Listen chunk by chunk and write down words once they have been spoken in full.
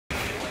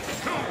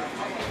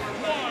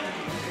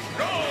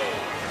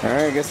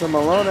Alright, I guess I'm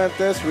alone at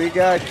this. We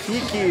got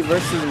Kiki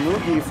versus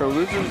Mugi for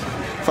losers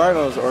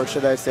finals, or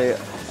should I say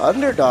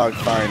Underdog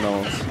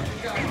finals.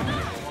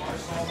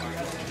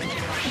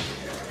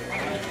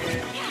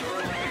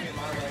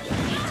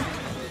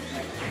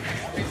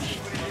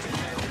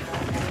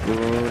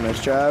 Ooh,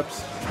 nice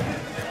jabs.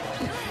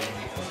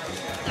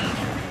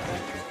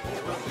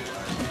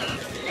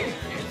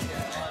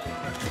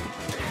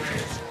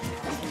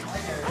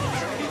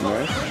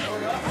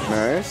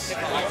 Nice.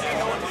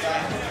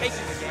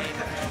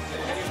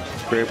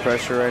 Great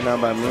pressure right now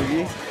by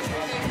Mugi.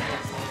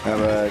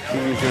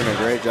 Kiki's doing a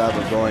great job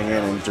of going in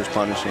and just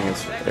punishing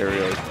his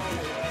aerials.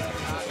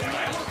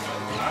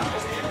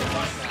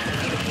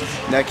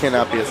 That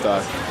cannot be a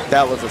stock.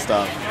 That was a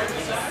stock.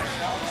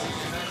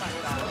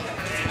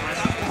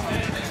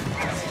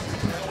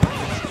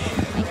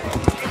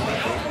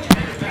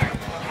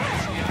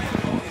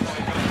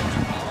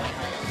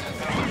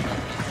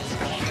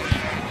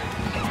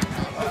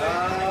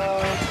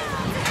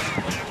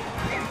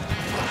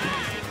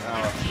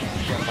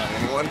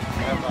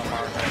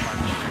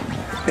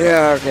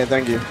 Yeah, okay,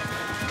 thank you.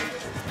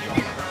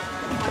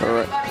 All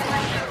right.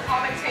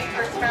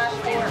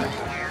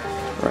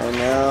 Right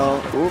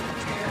now, oop.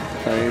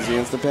 Trying to use the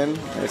instant pin.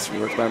 Nice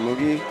work by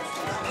Mugi.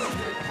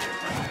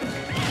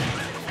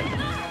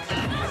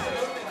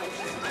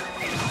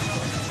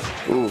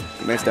 Ooh,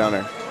 nice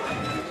downer.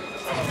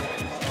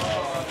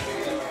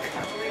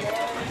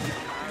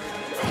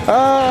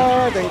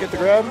 Ah, didn't get the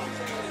grab.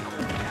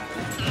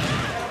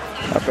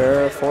 Up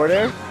air, forward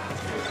air.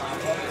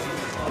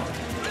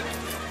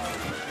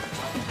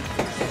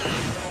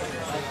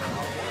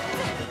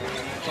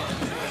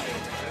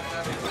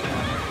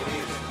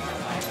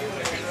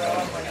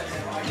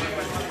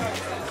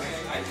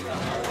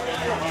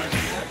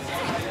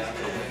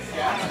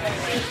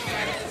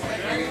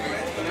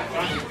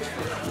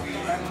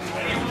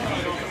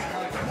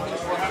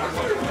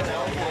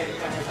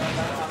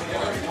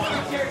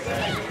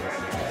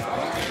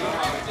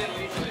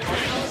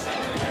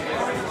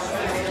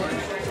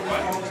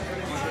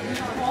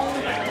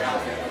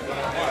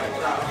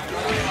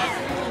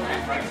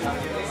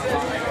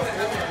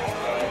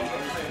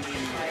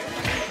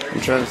 I'm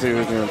trying to see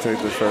who's going to take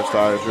this first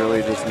stock. It's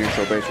really just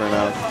neutral base right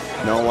now.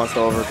 No one wants to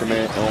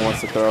overcommit. No one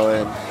wants to throw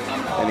in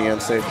any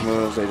unsafe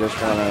moves. They just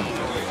want to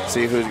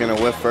see who's going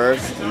to whiff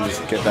first and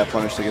just get that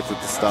punish to get to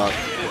the stock.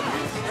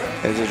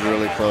 It's just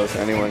really close.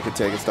 Anyone could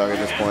take a stock at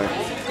this point.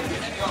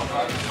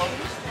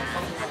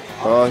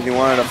 Oh, he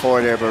wanted a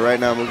forward air, but right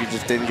now Mugi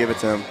just didn't give it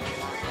to him.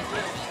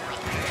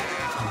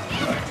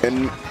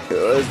 And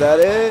is that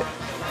it?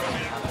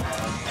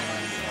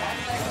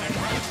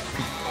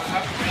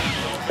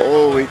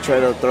 Oh, we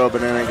tried to throw a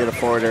banana and get a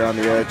forward air on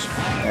the edge.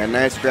 And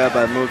nice grab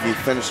by Mugi,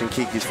 finishing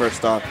Kiki's first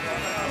stock.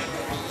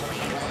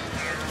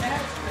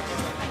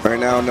 Right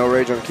now, no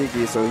rage on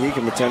Kiki, so he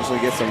can potentially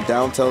get some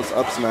down tilts,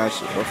 up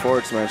smash, or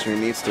forward smash if he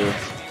needs to.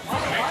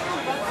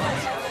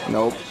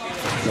 Nope.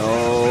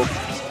 Nope.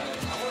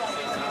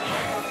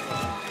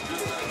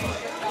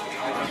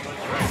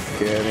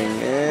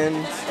 Getting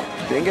in.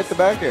 Didn't get the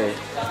back air.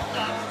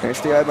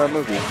 Nice DI by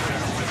Mugi.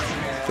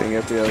 Didn't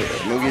get the other.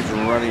 Mugi's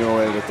running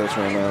away with this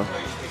right now.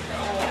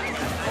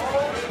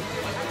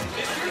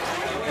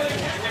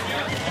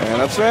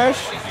 And up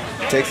smash.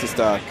 Takes the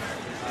stock.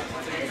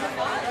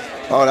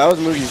 Oh, that was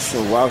Mugi's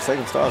wow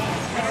second stock.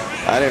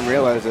 I didn't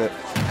realize it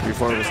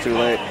before it was too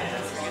late.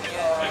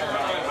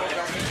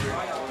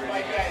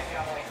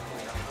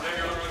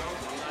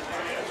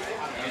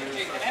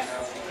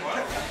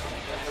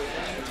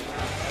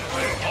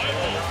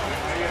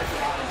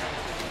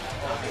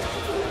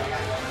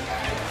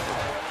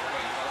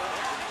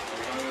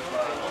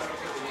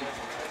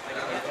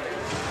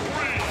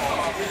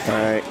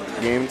 Alright,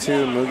 game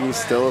 2, Mugi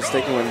still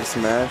sticking with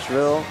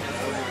Smashville.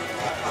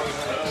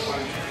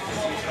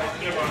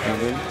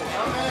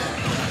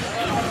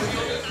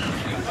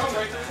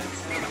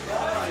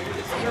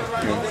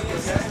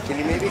 Can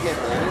you maybe get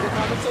early to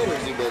compensate, or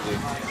is he busy?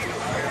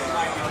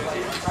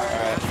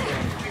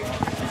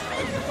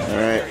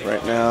 Alright,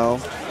 right now.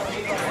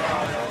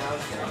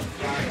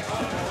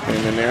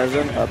 In the nair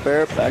zone, up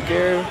air, back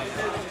air.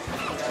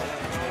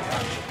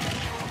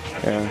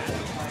 Yeah.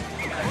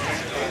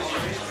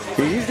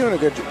 He's doing a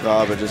good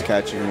job of just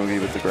catching Mugi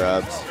with the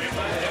grabs.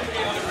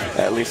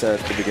 At least at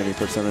the beginning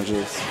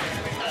percentages.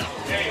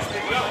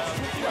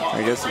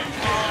 I guess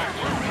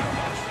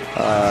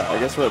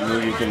what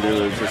Mugi can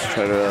do is just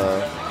try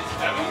to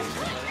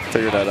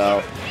figure that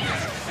out.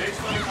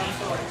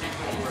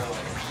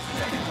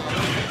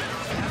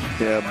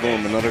 Yeah,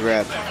 boom, another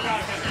grab.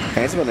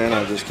 Nice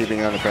banana just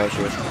keeping under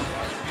pressure.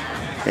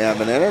 Yeah,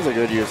 banana's a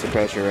good use of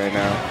pressure right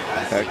now.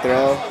 Back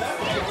throw.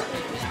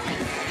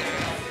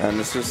 And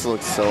this just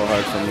looks so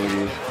hard for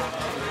Mugi.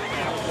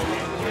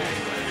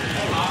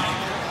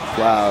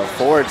 Wow,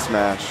 forward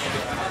smash.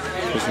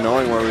 Just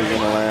knowing where we're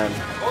gonna land.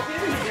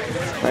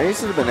 I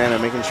used the banana,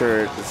 making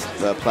sure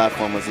the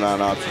platform was not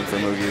an option for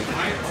Mugi.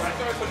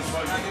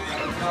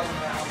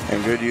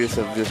 And good use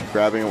of just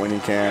grabbing it when you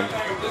can.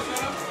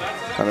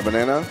 On a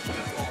banana.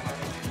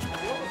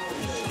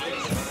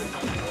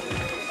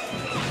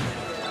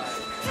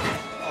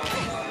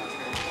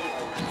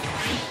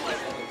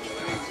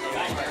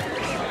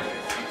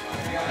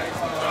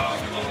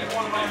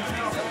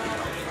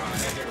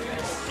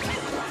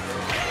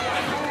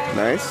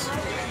 Nice.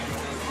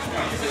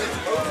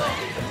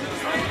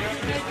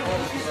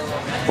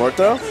 Forward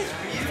throw.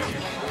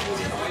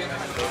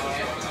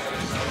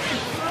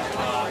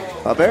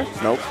 Up air?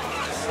 Nope.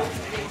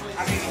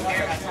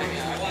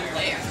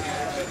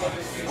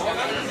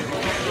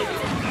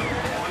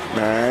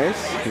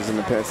 Nice. He's in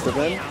the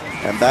pistol in.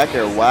 And back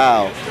air,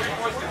 wow.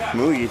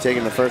 Mugi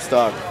taking the first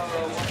stock.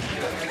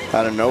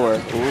 Out of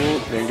nowhere. Ooh,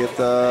 didn't get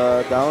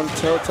the down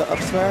tilt to up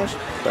smash.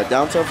 But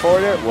down tilt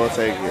forward air, we'll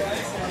take it.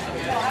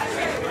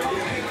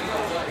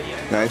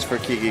 Nice for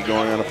Kiki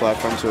going on the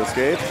platform to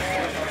escape.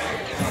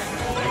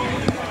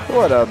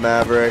 What up,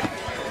 Maverick?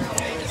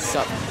 What's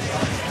up?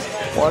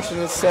 Watching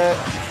this set.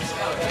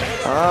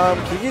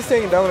 Kiki's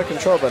taking down with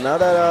control, but now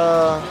that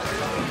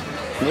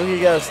Mugi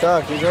got a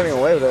stock, he's running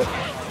away with it.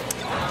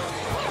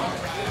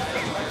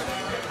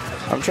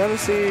 I'm trying to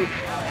see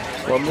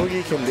what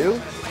Mugi can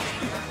do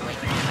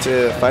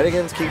to fight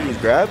against Kiki's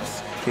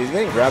grabs. He's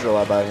getting grabbed a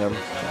lot by him.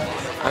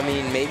 I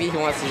mean, maybe he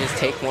wants to just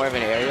take more of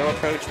an aerial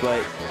approach,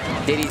 but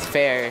Diddy's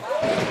fair.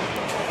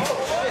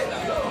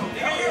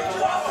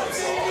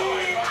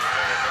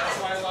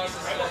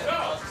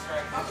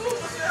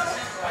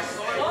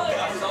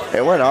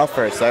 It went off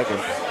for a second.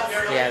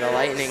 Yeah, the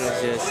lightning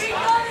was just...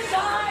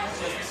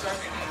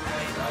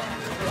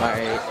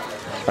 Alright.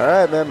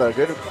 Alright, man, but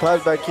good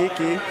pause by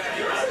Kiki.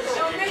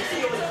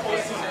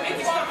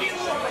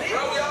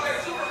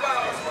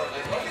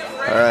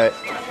 Alright,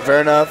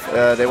 fair enough.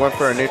 They went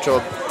for a neutral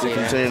to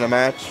continue the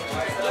match.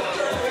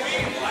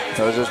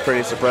 That was just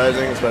pretty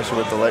surprising, especially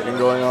with the lightning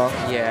going off.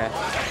 Yeah.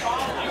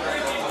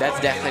 That's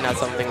definitely not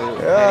something anybody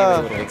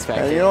would have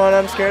expected. And you know what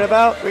I'm scared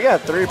about? We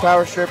got 3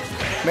 power strips.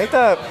 Make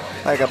that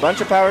like a bunch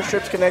of power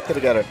strips connected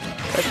together.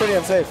 That's pretty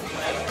unsafe.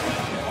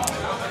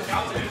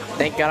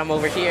 Thank God I'm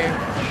over here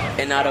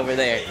and not over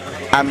there.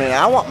 I mean,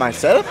 I want my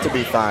setup to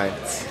be fine.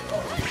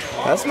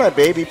 That's my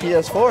baby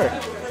PS4.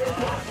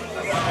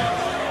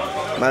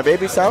 My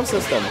baby sound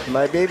system.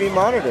 My baby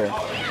monitor.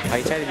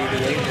 I try to be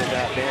the angel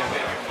out there.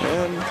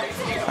 And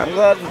I'm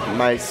glad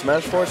my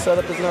Smash 4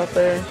 setup is not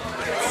there.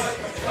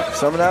 If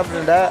something happened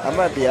to that, I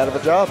might be out of a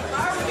job.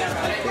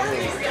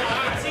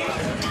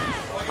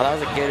 Well, that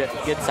was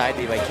a good side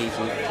B by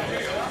Kiki.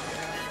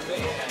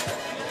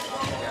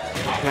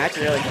 Match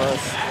is really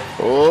close.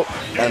 Oh,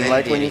 and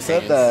like when you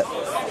said that.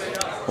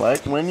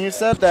 Like when you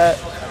said that.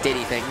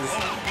 Diddy things.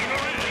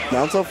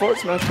 Down so forward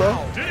smash, bro.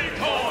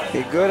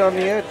 He good on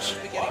the edge.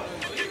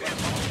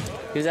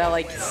 He was at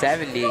like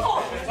 70.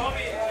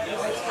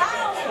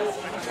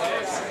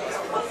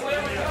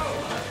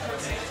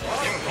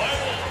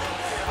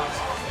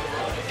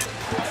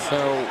 So,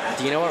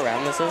 do you know what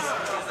round this is?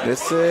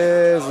 This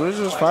is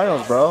losers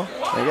finals, bro.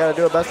 You gotta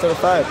do a best out of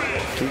 5.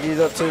 Kiki's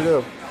up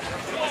 2-2.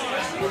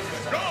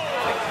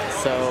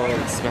 So,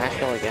 Smash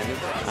Ball again.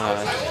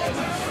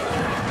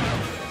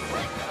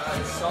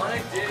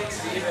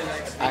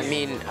 I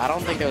mean, I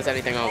don't think there was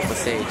anything wrong with the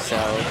stage, so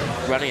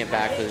running it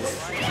back was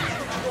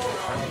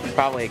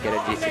probably a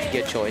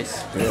good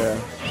choice. Yeah.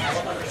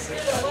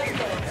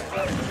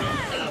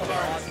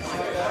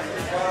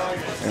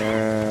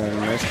 And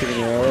nice keeping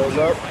the arrows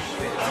up.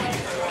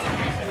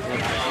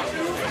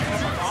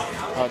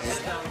 Oh,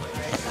 just...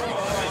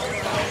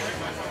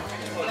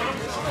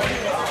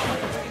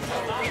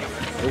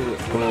 Ooh,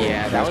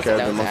 yeah, that was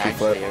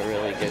actually a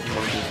really good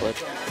monkey flip.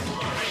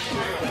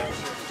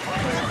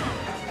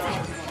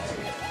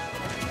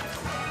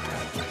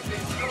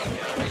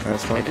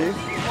 Nice monkey.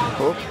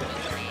 Oh.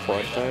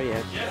 Forward throw,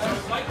 yeah.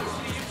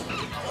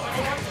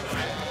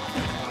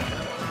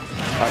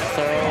 Up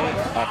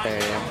throw, up there,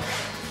 yeah.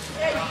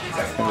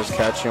 And just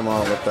catch him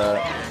all with that.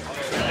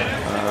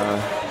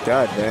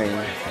 God dang.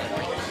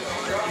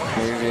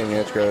 Maybe in the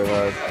edge guard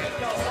hard.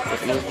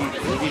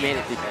 Mugi made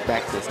it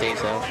back to the stage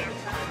though.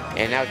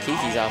 And now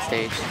Kiki's off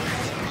stage.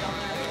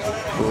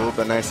 Ooh,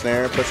 but nice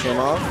snare, pushing him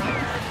off.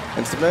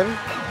 Insta-min.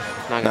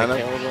 Not gonna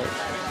kill, but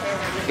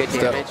good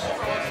damage.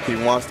 He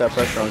wants that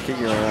pressure on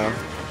Kiki right now.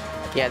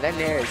 Yeah, that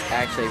nair is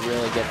actually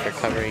really good for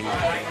covering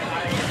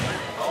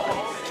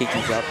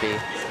Kiki's up B.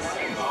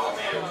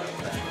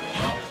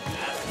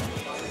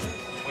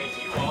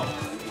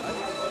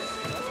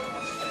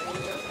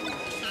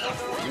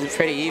 It's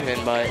pretty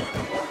even, but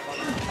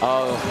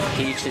oh,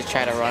 he should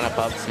try to run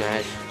up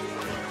smash.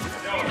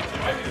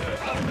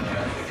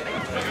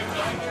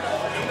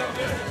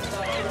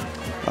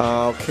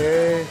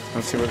 Okay,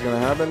 let's see what's gonna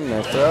happen.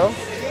 Nice throw.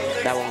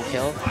 That won't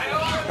kill.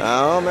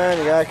 Oh man,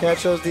 you gotta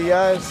catch those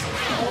DIs.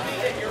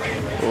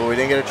 Oh, we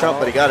didn't get a trump,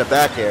 but he got it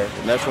back here.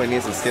 And that's when he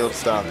needs to steal the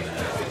stock.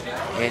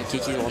 And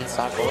Kiki's one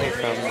stock away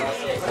from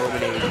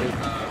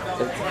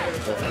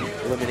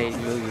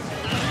eliminating Mugi.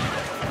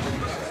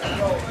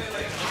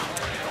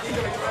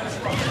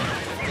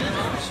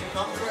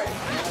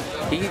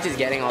 Kiki's just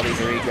getting all these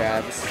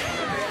regrabs,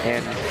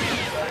 and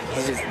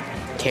he's just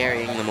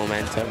carrying the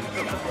momentum.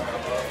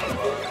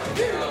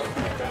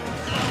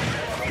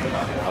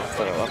 Up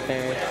throw up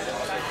there.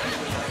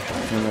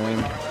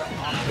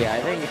 Yeah,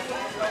 I think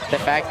the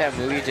fact that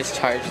Mugi just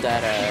charged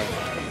that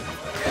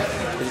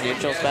his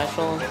neutral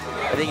special.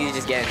 I think he's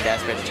just getting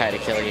desperate to try to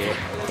kill you.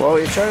 Well,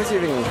 he's trying to see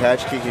if he can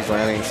catch Kiki's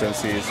landing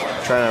since he's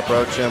trying to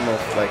approach him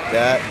with like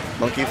that,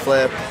 monkey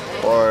flip,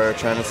 or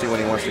trying to see when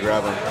he wants to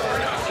grab him.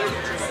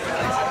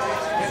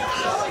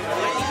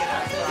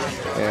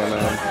 Yeah,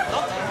 man.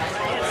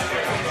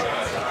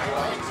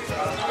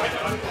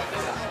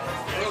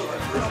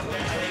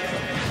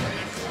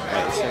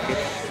 Alright, so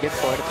good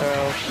forward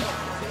throw.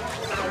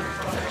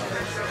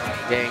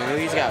 Dang,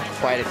 Mugi's got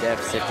quite a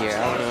deficit here.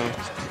 I don't know.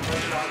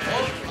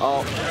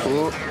 Oh,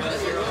 ooh.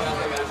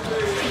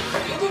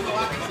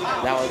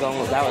 That was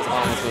almost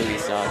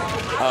Mugi's stock.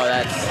 Oh,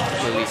 that's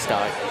Mugi's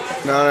stock.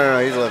 No,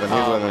 he's living,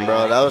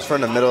 bro. That was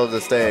from the middle of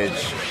the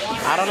stage.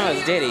 I don't know,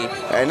 it's Diddy.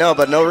 I know,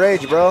 but no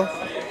rage, bro.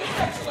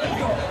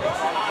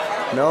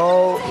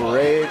 No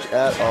rage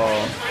at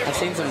all. I've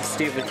seen some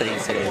stupid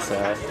things today,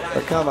 so.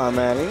 But come on,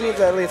 man. He needs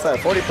at least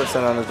like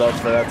 40% on his dodge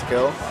for that to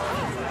kill.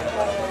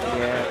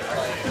 Yeah.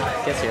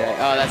 Guess you're right.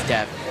 Oh, that's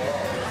Deb.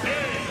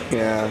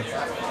 Yeah.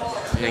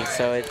 I think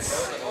so.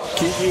 It's.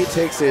 Kiki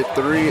takes it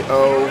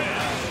 3-0.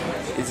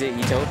 Is it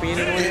Utopian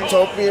in the win?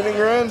 Utopian in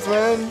runs,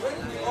 man.